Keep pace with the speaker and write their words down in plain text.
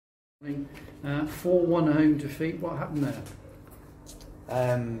4-1 home defeat. What happened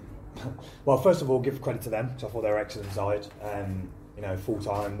there? Well, first of all, give credit to them, because I thought they were excellent side. Full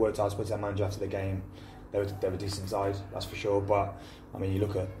time, worked hard, spoke to their manager after the game. They were a decent side, that's for sure. But I mean, you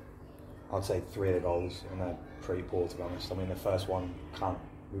look at, I'd say 3 of the goals, and they're pretty poor, to be honest. I mean, the first one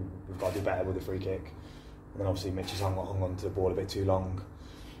we've got to do better with the free kick. And then obviously Mitch has hung on to the ball a bit too long.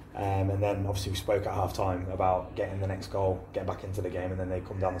 And then obviously we spoke at half time about getting the next goal, getting back into the game, and then they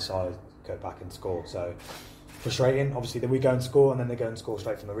come down the side, go back and score. So frustrating. Obviously, then we go and score, and then they go and score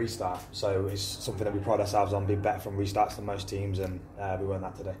straight from the restart. So it's something that we pride ourselves on, being better from restarts than most teams, and we weren't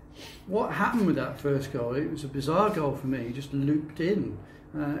that today. What happened with that first goal? It was a bizarre goal for me. He just looped in.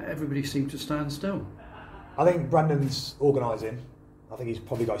 Everybody seemed to stand still. I think Brandon's organising. I think he's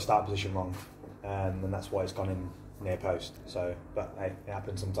probably got his start position wrong, and that's why it's gone in near post. So, but hey, it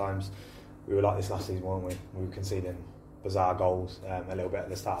happens sometimes. We were like this last season, weren't we? We were conceding bizarre goals a little bit at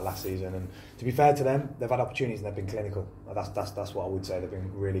the start of last season, and to be fair to them, they've had opportunities and they've been clinical. That's what I would say. They've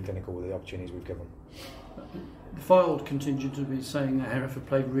been really clinical with the opportunities we've given. The Fylde contingent have been saying that Hereford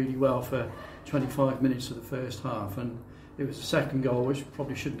played really well for 25 minutes of the first half, and it was the second goal which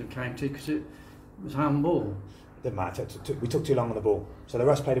probably shouldn't have counted because it was handball. Didn't matter. We took too long on the ball. So the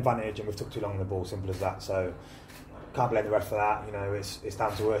rest played advantage, and we took too long on the ball. Simple as that. So can't blame the ref for that. It's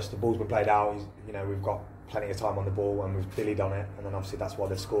down to us. The ball's been played out. We've got plenty of time on the ball, and we've dillied on it, and then obviously that's why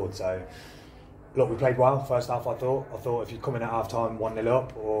they've scored. So look, we played well first half. I thought if you come in at half time 1-0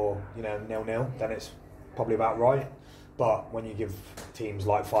 up or 0-0, then it's probably about right. But when you give teams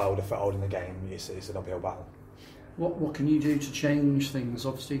like Fylde a foothold in the game, it's an uphill battle. What can you do to change things?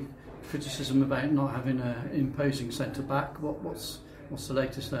 Obviously, criticism about not having an imposing centre back. What's the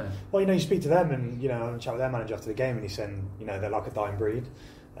latest there? Well, you speak to them, and I chat with their manager after the game, and he's saying they're like a dying breed.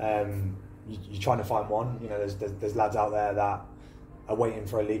 You're trying to find one. There's lads out there that are waiting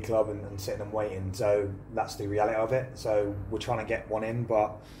for a league club and sitting and waiting. So that's the reality of it. So we're trying to get one in, but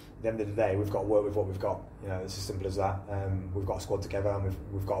at the end of the day, we've got to work with what we've got. It's as simple as that. We've got a squad together, and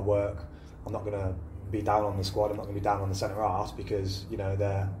we've got to work. I'm not going to be down on the squad. I'm not going to be down on the centre halves because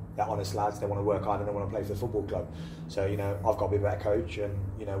they're honest lads. They want to work hard and they want to play for the football club. So I've got to be a better coach, and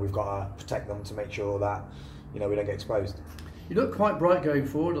we've got to protect them to make sure that we don't get exposed. You look quite bright going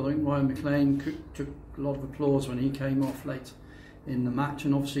forward. I think Ryan McLean took a lot of applause when he came off late in the match,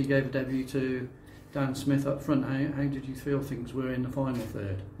 and obviously gave a debut to Dan Smith up front. How did you feel things were in the final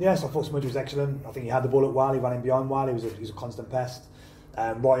third? Yes, I thought Smudge was excellent. I think he had the ball at while, he ran in behind while, he was a constant pest.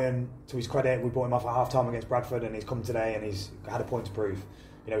 Ryan, to his credit, we brought him off at half time against Bradford, and he's come today and he's had a point to prove.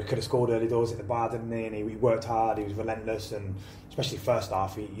 He could have scored early doors at the bar, didn't he? And he worked hard, he was relentless, and especially first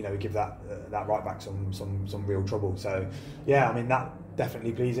half, he give that right back some real trouble. So yeah, I mean, that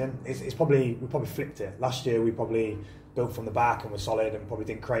definitely pleasing. We probably flipped it. Last year we probably built from the back and were solid and probably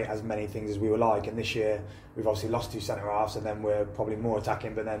didn't create as many things as we were like. And this year we've obviously lost 2 centre halves, and then we're probably more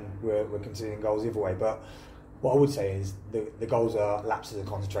attacking, but then we're conceding goals the other way. But what I would say is the goals are lapses of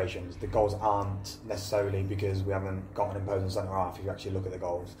concentrations. The goals aren't necessarily because we haven't got an imposing centre half. If you actually look at the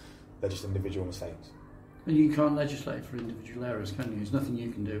goals, they're just individual mistakes. And you can't legislate for individual errors, can you? There's nothing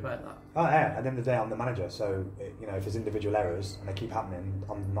you can do about that. Oh yeah, at the end of the day, I'm the manager, so if there's individual errors and they keep happening,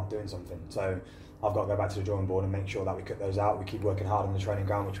 I'm not doing something. So I've got to go back to the drawing board and make sure that we cut those out. We keep working hard on the training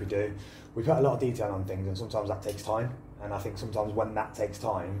ground, which we do. We put a lot of detail on things, and sometimes that takes time. And I think sometimes when that takes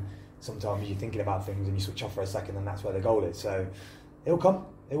time, sometimes you're thinking about things and you switch off for a second, and that's where the goal is. So it will come.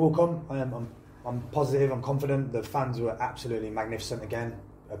 It will come. I'm positive. I'm confident. The fans were absolutely magnificent again.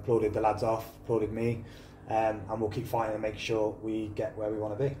 Applauded the lads off. Applauded me. And we'll keep fighting and make sure we get where we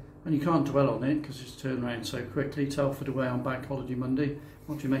want to be. And you can't dwell on it because it's turned around so quickly. Telford away on Bank Holiday Monday.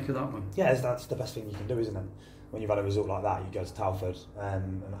 What do you make of that one? Yeah, that's the best thing you can do, isn't it? When you've had a result like that, you go to Telford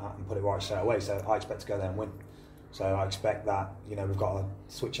and put it right straight away. So I expect to go there and win. So I expect that we've got to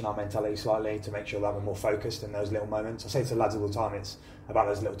switch in our mentality slightly to make sure that we're more focused in those little moments. I say to the lads all the time, it's about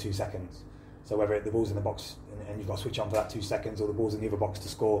those little 2 seconds. So whether the ball's in the box and you've got to switch on for that 2 seconds, or the ball's in the other box to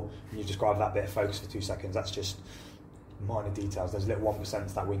score, and you just grab that bit of focus for 2 seconds, that's just minor details. Those little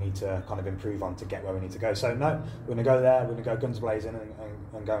 1% that we need to kind of improve on to get where we need to go. So no, we're going to go there, we're going to go guns blazing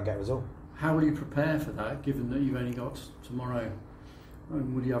and go and get a result. How will you prepare for that, given that you've only got tomorrow?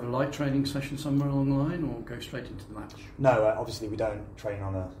 Will you have a light training session somewhere along the line, or go straight into the match? No, obviously we don't train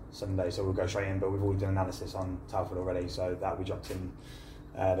on a Sunday, so we'll go straight in, but we've already done analysis on Telford already, so that we dropped in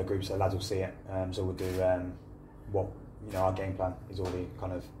the group, so lads will see it. So we'll do what our game plan is already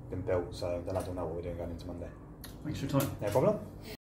kind of been built, so the lads will know what we're doing going into Monday. Thanks for your time. No problem.